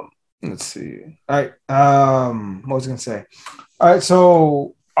 Let's see. All right. What was I going to say? All right.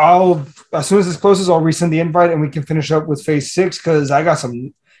 So as soon as this closes, I'll resend the invite and we can finish up with Phase 6 because I got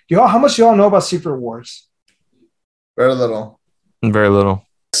some. How much do y'all know about Secret Wars? Very little. Very little.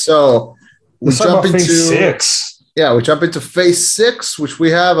 So we jump into Phase 6. Yeah, we jump into Phase 6, which we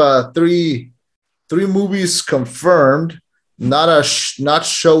have three movies confirmed. Not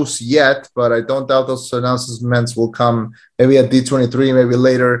shows yet, but I don't doubt those announcements will come maybe at D23, maybe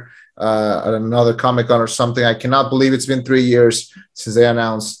later at another Comic-Con or something. I cannot believe it's been 3 years since they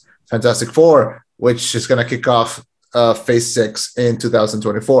announced Fantastic Four, which is going to kick off Phase 6 in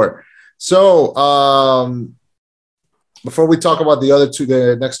 2024. So before we talk about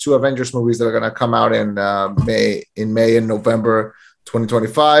the next 2 Avengers movies that are going to come out in May and November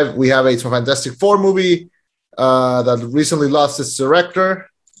 2025, we have a Fantastic Four movie that recently lost its director.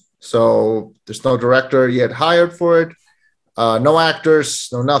 So there's no director yet hired for it. No actors,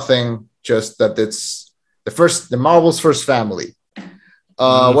 no nothing. Just that it's the Marvel's first family.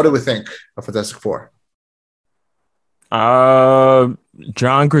 What do we think of Fantastic Four?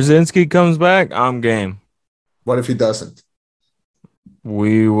 John Krasinski comes back. I'm game. What if he doesn't?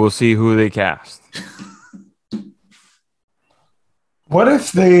 We will see who they cast. What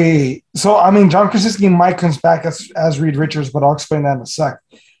if they... So, I mean, John Krasinski might come back as Reed Richards, but I'll explain that in a sec.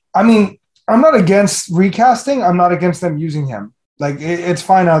 I mean, I'm not against recasting. I'm not against them using him. Like, it's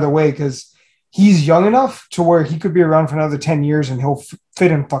fine either way because he's young enough to where he could be around for another 10 years and he'll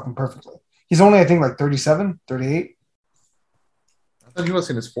fit in fucking perfectly. He's only, I think, like 37, 38. I thought he was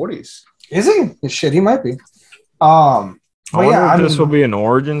in his 40s. Is he? Shit, he might be. I wonder if this will be an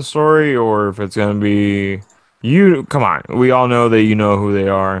origin story or if it's going to be... Come on. We all know that you know who they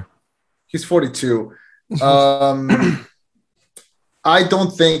are. He's 42. I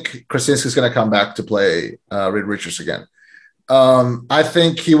don't think Krasinski's going to come back to play Reed Richards again. I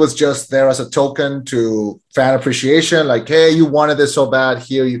think he was just there as a token to fan appreciation. Like, hey, you wanted this so bad.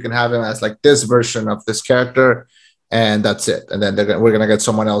 Here, you can have him as like this version of this character, and that's it. And then we're going to get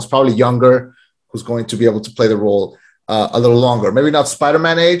someone else, probably younger, who's going to be able to play the role a little longer. Maybe not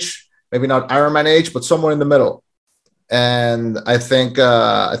Spider-Man age, maybe not Iron Man age, but somewhere in the middle. And I think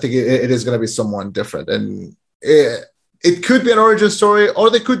it is going to be someone different. And it could be an origin story, or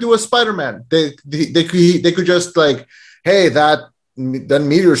they could do a Spider-Man. They could just like, hey, that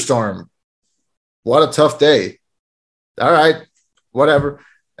meteor storm, what a tough day. All right, whatever.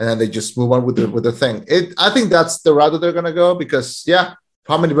 And then they just move on with the thing. I think that's the route that they're gonna go because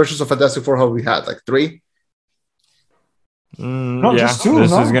how many versions of Fantastic Four have we had? Like 3? No, just 2.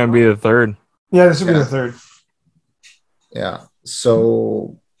 This is gonna be the 3rd. Yeah, this will be the 3rd. Yeah.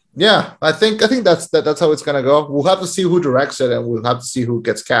 So yeah, I think that's how it's gonna go. We'll have to see who directs it, and we'll have to see who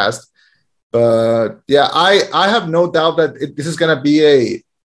gets cast. But yeah, I have no doubt that this is gonna be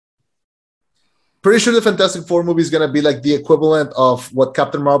pretty sure the Fantastic Four movie is gonna be like the equivalent of what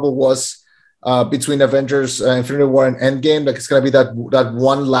Captain Marvel was between Avengers, Infinity War, and Endgame. Like it's gonna be that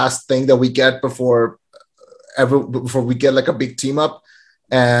one last thing that we get before we get like a big team up,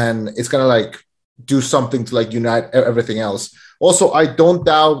 and it's gonna like do something to like unite everything else. Also, I don't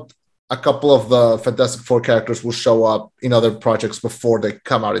doubt a couple of the Fantastic Four characters will show up in other projects before they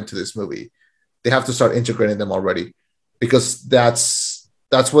come out into this movie. They have to start integrating them already because that's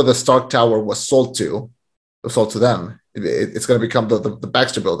where the Stark Tower was sold to them. It's going to become the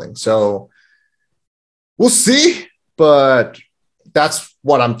Baxter Building. So we'll see, but that's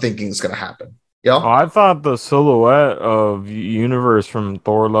what I'm thinking is going to happen. Yeah. Oh, I thought the silhouette of Universe from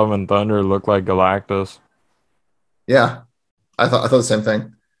Thor: Love and Thunder looked like Galactus. Yeah, I thought the same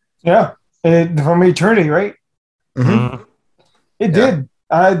thing. Yeah, from Eternity, right? Mm-hmm. It did.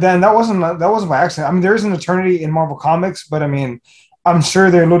 Then that wasn't by accident. I mean, there is an Eternity in Marvel Comics, but I mean, I'm sure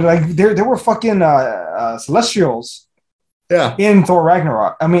they're loaded. Like there were fucking Celestials. Yeah. In Thor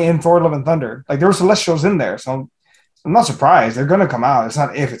Ragnarok. I mean, in Thor: Love and Thunder, like there were Celestials in there, so I'm not surprised. They're gonna come out. It's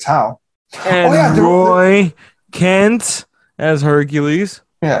not if, it's how. And Roy Kent as Hercules.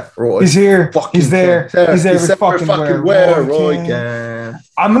 Yeah, Roy. He's here. He's there. He's every fucking where. Roy Kent.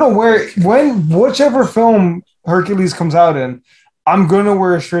 I'm gonna wear whichever film Hercules comes out in. I'm gonna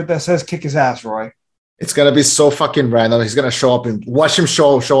wear a shirt that says "Kick his ass, Roy." It's gonna be so fucking random. He's gonna show up and watch him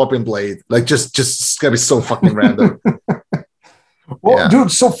show up in Blade. Like just it's gonna be so fucking random. Well, yeah.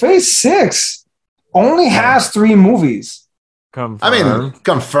 Dude, so Phase 6 only has 3 movies. Confirmed. I mean,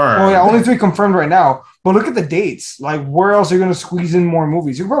 confirmed. Oh yeah, only 3 confirmed right now. But look at the dates. Like, where else are you going to squeeze in more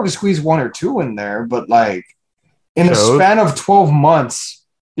movies? You can probably squeeze 1 or 2 in there, but like in a span of 12 months,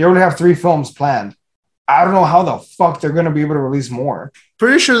 you already have 3 films planned. I don't know how the fuck they're going to be able to release more.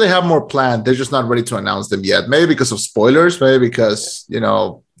 Pretty sure they have more planned. They're just not ready to announce them yet. Maybe because of spoilers. Maybe because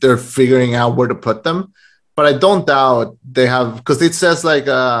they're figuring out where to put them. But I don't doubt they have, because it says like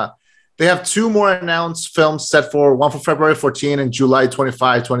they have 2 more announced films set for one for February 14 and July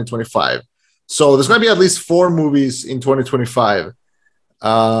 25, 2025. So there's going to be at least 4 movies in 2025.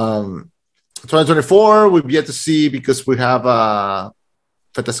 2024, we've yet to see because we have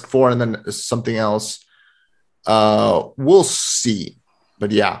Fantastic Four and then something else. We'll see.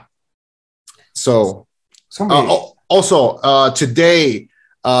 But yeah. So also today,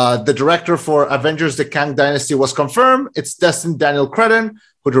 the director for Avengers: The Kang Dynasty was confirmed. It's Destin Daniel Cretton,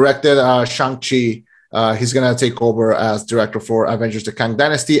 who directed Shang-Chi. He's going to take over as director for Avengers: The Kang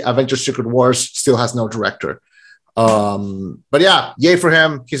Dynasty. Avengers: Secret Wars still has no director. But yeah, yay for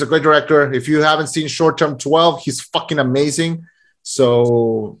him. He's a great director. If you haven't seen Short Term 12, he's fucking amazing.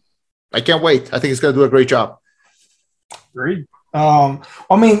 So I can't wait. I think he's going to do a great job. Agreed. I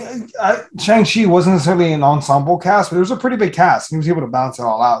mean, Shang-Chi wasn't necessarily an ensemble cast, but it was a pretty big cast. He was able to balance it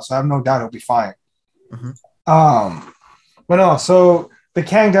all out, so I have no doubt he'll be fine. Mm-hmm. But no, so the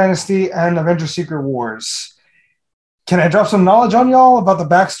Kang Dynasty and Avengers: Secret Wars. Can I drop some knowledge on y'all about the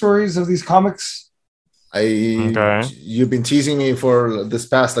backstories of these comics? You've been teasing me for this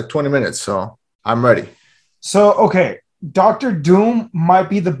past like 20 minutes, so I'm ready. So, okay. Doctor Doom might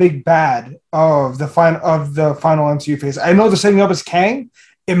be the big bad of the final MCU phase. I know they're setting up as Kang.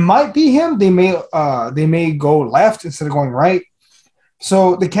 It might be him. They may go left instead of going right.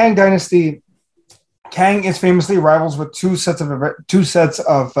 So the Kang Dynasty, Kang is famously rivals with two sets of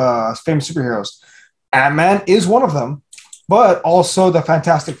famous superheroes. Ant-Man is one of them, but also the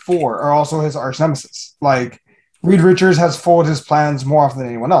Fantastic Four are also his arch nemesis. Like Reed Richards has foiled his plans more often than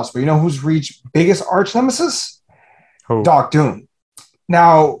anyone else. But you know who's Reed's biggest arch nemesis? Doc Doom.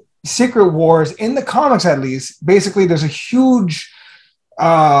 Now, Secret Wars, in the comics at least, basically there's a huge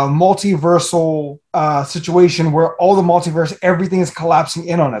multiversal situation where all the multiverse, everything is collapsing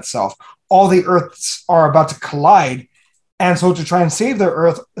in on itself. All the Earths are about to collide. And so to try and save the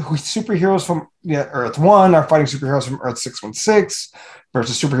Earth, superheroes from Earth 1 are fighting superheroes from Earth 616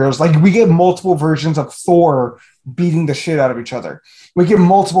 versus superheroes. Like, we get multiple versions of Thor beating the shit out of each other. We get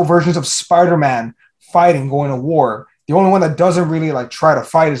multiple versions of Spider-Man fighting, going to war. The only one that doesn't really like try to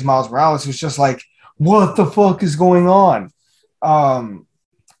fight is Miles Morales, who's just like, what the fuck is going on? And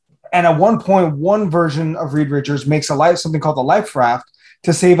at one point, one version of Reed Richards makes something called the Life Raft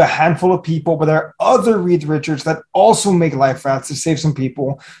to save a handful of people, but there are other Reed Richards that also make life rafts to save some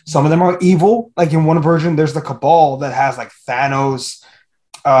people. Some of them are evil. Like in one version, there's the Cabal that has like Thanos,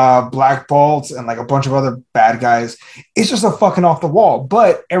 Black Bolt, and like a bunch of other bad guys. It's just a fucking off the wall.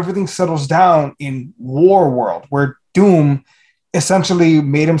 But everything settles down in War World, where Doom essentially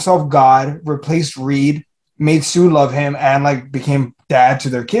made himself God, replaced Reed, made Sue love him, and like became dad to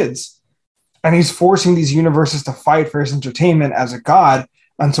their kids. And he's forcing these universes to fight for his entertainment as a god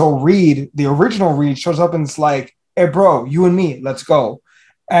until Reed, the original Reed, shows up and it's like, hey, bro, you and me, let's go.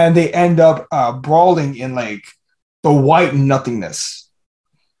 And they end up brawling in like the white nothingness.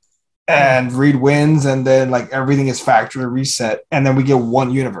 And Reed wins, and then like everything is factory reset, and then we get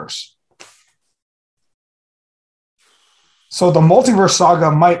one universe. So the multiverse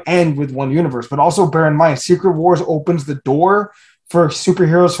saga might end with one universe, but also bear in mind, Secret Wars opens the door for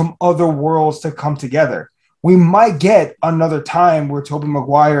superheroes from other worlds to come together. We might get another time where Tobey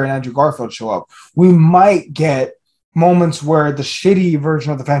Maguire and Andrew Garfield show up. We might get moments where the shitty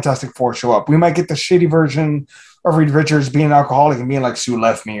version of the Fantastic Four show up. We might get the shitty version of Reed Richards being an alcoholic and being like, Sue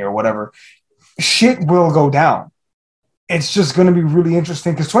left me or whatever. Shit will go down. It's just going to be really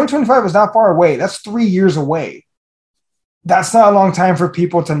interesting because 2025 is not far away. That's 3 years away. That's not a long time for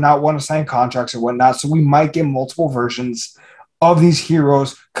people to not want to sign contracts or whatnot. So we might get multiple versions of these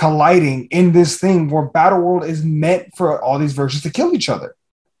heroes colliding in this thing where Battleworld is meant for all these versions to kill each other.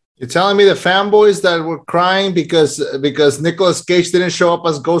 You're telling me the fanboys that were crying because Nicolas Cage didn't show up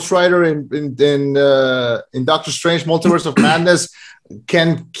as Ghost Rider in Doctor Strange Multiverse of Madness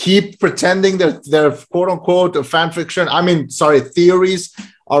can keep pretending that their quote unquote fan fiction, theories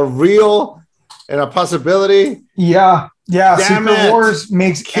are real and a possibility? Yeah. Damn Secret it. Wars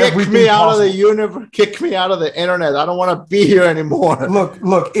makes kick everything me out possible. of the universe. Kick me out of the internet. I don't want to be here anymore.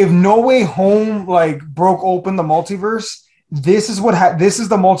 Look. If No Way Home like broke open the multiverse, this is this is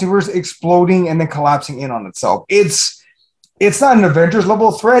the multiverse exploding and then collapsing in on itself. It's not an Avengers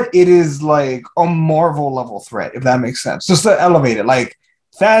level threat. It is like a Marvel level threat, if that makes sense. Just to elevate it, like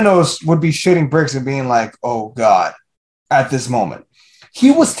Thanos would be shitting bricks and being like, "Oh God," at this moment.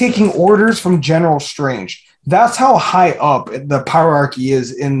 He was taking orders from General Strange. That's how high up the hierarchy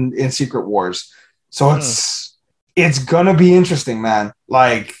is in Secret Wars. So it's gonna be interesting, man.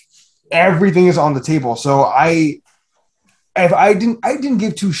 Like everything is on the table. So I didn't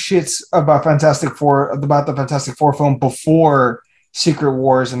give two shits about the Fantastic Four film before Secret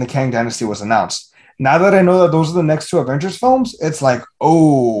Wars and the Kang Dynasty was announced. Now that I know that those are the next two Avengers films, it's like,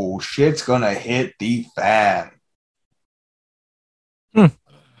 oh, shit's gonna hit the fan.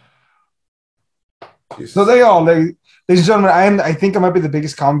 So ladies and gentlemen, I think I might be the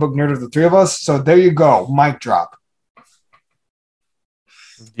biggest comic book nerd of the three of us. So there you go, mic drop.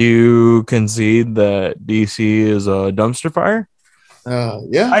 Do you concede that DC is a dumpster fire?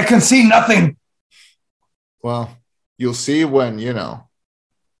 Yeah. I can see nothing. Well, you'll see when,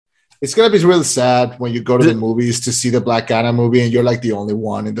 it's going to be really sad when you go to the movies to see the Black Adam movie and you're like the only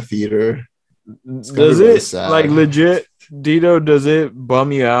one in the theater. Does it like legit, Dito, does it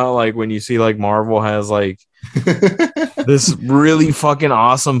bum you out like when you see like Marvel has like this really fucking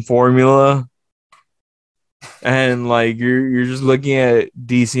awesome formula and like you're just looking at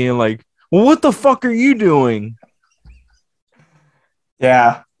DC and like, well, what the fuck are you doing?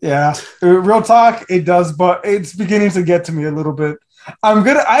 Yeah. Real talk, it does, but it's beginning to get to me a little bit.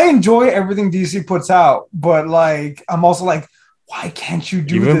 I enjoy everything DC puts out, but like I'm also like, why can't you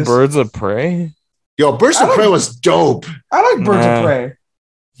do even this? Birds of Prey? Yo, Birds of Prey was dope. I like Birds of Prey.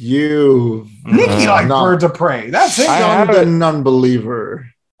 Nikki liked Birds of Prey. That's it. A non-believer.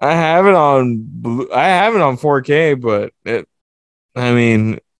 I have it on 4K, but it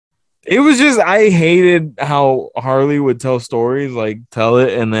was just I hated how Harley would tell stories, like tell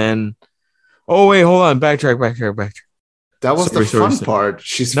it and then oh wait, hold on, backtrack. That was the fun part.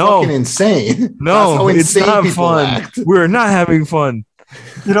 She's fucking insane. No, it's not fun. We're not having fun.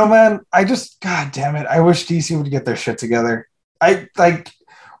 Man, God damn it. I wish DC would get their shit together. Why?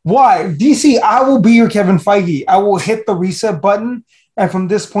 DC, I will be your Kevin Feige. I will hit the reset button. And from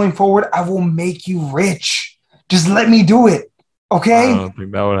this point forward, I will make you rich. Just let me do it. I Okay. don't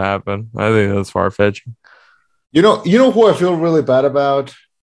think that would happen. I think that's far fetching. You know who I feel really bad about?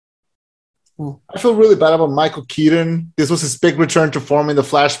 I feel really bad about Michael Keaton. This was his big return to form in the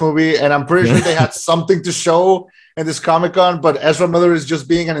Flash movie, and I'm pretty sure they had something to show in this Comic-Con, but Ezra Miller is just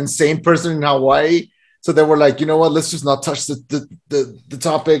being an insane person in Hawaii. So they were like, you know what? Let's just not touch the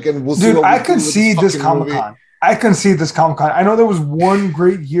topic, and we'll see. Dude, what I we could do with see this fucking movie. Comic-Con. I can see this Comic-Con. I know there was one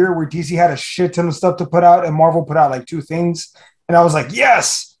great year where DC had a shit ton of stuff to put out, and Marvel put out like 2 things. And I was like,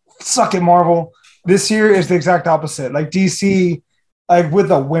 yes, suck it, Marvel. This year is the exact opposite. Like DC, like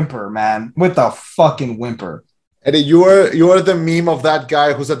with a whimper, man. With a fucking whimper. And you are the meme of that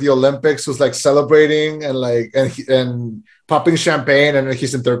guy who's at the Olympics who's like celebrating and like and popping champagne, and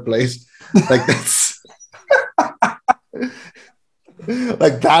he's in third place. Like that's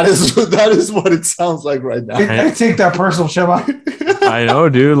like that is what it sounds like right now. I take that personal, Chema. I know,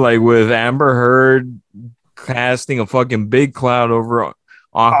 dude. Like with Amber Heard casting a fucking big cloud over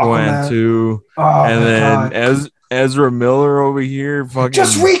Aquaman 2, and then Ezra Miller over here fucking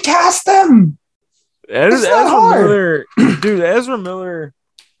just recast them. Ezra Miller, dude. Ezra Miller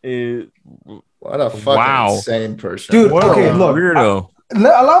is what a fucking insane person, dude. What okay, a look, weirdo.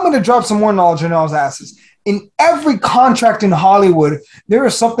 Allow me to drop some more knowledge in y'all's asses. In every contract in Hollywood, there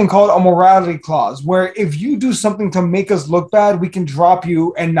is something called a morality clause, where if you do something to make us look bad, we can drop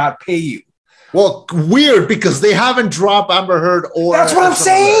you and not pay you. Well, weird, because they haven't dropped Amber Heard or that's what I'm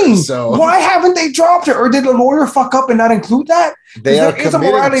saying. So why haven't they dropped it? Or did the lawyer fuck up and not include that? There is a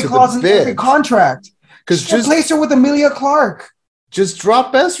morality clause in every contract. Because just replace her with Emilia Clarke. Just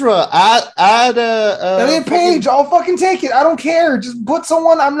drop Ezra. Add Elliot Page. I'll fucking take it. I don't care. Just put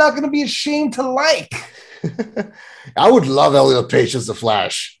someone I'm not going to be ashamed to like. I would love Elliot Page as the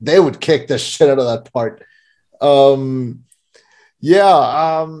Flash. They would kick the shit out of that part.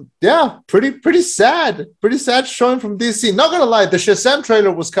 Yeah, pretty sad. Pretty sad showing from DC. Not gonna lie, the Shazam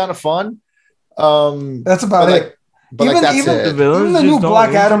trailer was kind of fun. That's about it. But even the new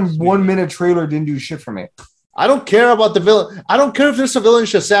Black Adam 1 minute trailer didn't do shit for me. I don't care about the villain. I don't care if there's a villain in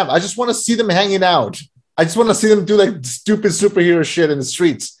Shazam. I just want to see them hanging out. I just want to see them do like stupid superhero shit in the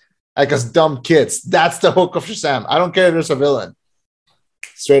streets, like as dumb kids. That's the hook of Shazam. I don't care if there's a villain.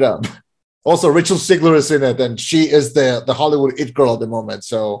 Straight up. Also, Rachel Zegler is in it, and she is the Hollywood it girl at the moment.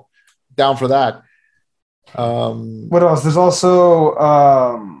 So down for that. What else? There's also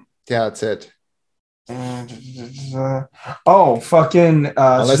yeah, that's it. Fucking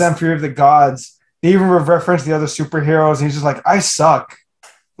Shazam Fury of the Gods. They even reference the other superheroes, and he's just like, I suck.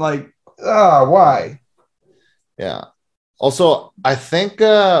 Like, why? Yeah. Also, I think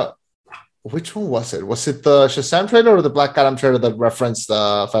which one was it? Was it the Shazam trailer or the Black Adam trailer that referenced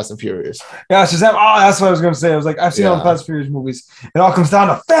Fast and Furious? Yeah, Shazam. Oh, that's what I was going to say. I was like, I've seen all the Fast and Furious movies. It all comes down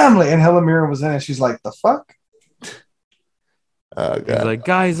to family. And Helen Mirren was in it. She's like, the fuck? He's like,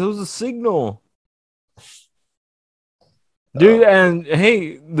 guys, it was a signal. Dude, and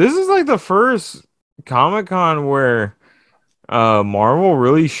hey, this is like the first Comic-Con where Marvel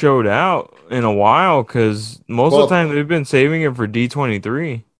really showed out in a while, because most of the time they've been saving it for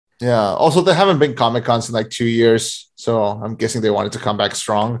D23. Yeah. Also, there haven't been Comic-Cons in like 2 years, so I'm guessing they wanted to come back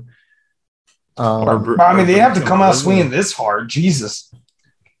strong. I mean, they have to come out swinging this hard. Jesus.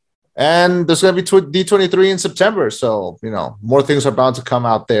 And there's going to be D23 in September, so more things are bound to come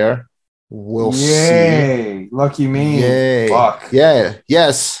out there. We'll see. Lucky me. Yay. Fuck. Yeah.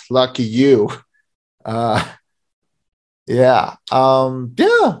 Yes. Lucky you. Yeah.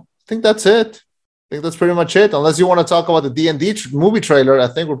 I think that's it. I think that's pretty much it. Unless you want to talk about the D&D movie trailer, I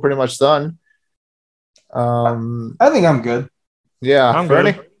think we're pretty much done. I think I'm good. Yeah. I'm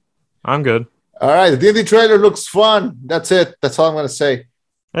Ferny? good. I'm good. All right. The D&D trailer looks fun. That's it. That's all I'm going to say.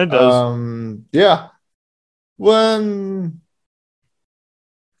 It does. Yeah.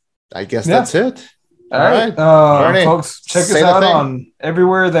 I guess that's it. All right. Folks, check us out on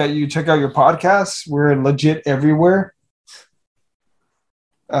everywhere that you check out your podcasts. We're legit everywhere.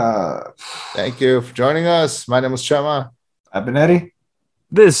 Thank you for joining us. My name is Chema. I've been Eddie.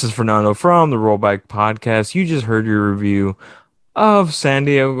 This is Fernando from the Rollback Podcast. You just heard your review of San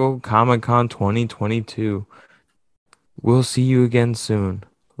Diego Comic-Con 2022. We'll see you again soon.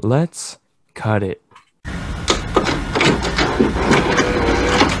 Let's cut it.